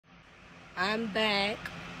I'm back.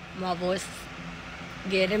 My voice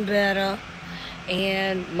getting better,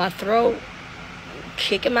 and my throat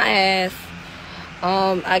kicking my ass.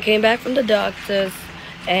 I came back from the doctors,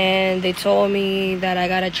 and they told me that I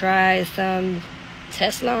gotta try some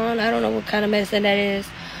Tesla. I don't know what kind of medicine that is.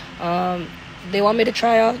 They want me to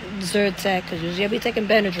try out Zyrtec, because usually I be taking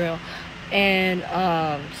Benadryl, and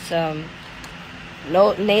some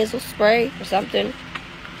nasal spray or something.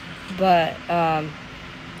 But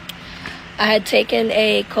I had taken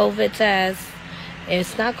a COVID test.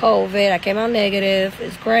 It's not COVID. I came out negative.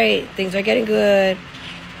 It's great. Things are getting good.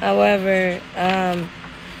 However,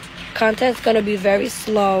 content's going to be very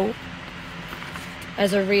slow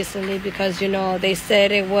as of recently, because, they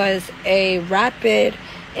said it was a rapid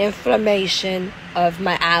inflammation of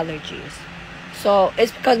my allergies. So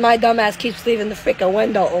it's because my dumbass keeps leaving the freaking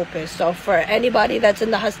window open. So for anybody that's in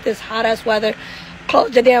this hot ass weather, close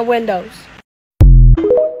the damn windows.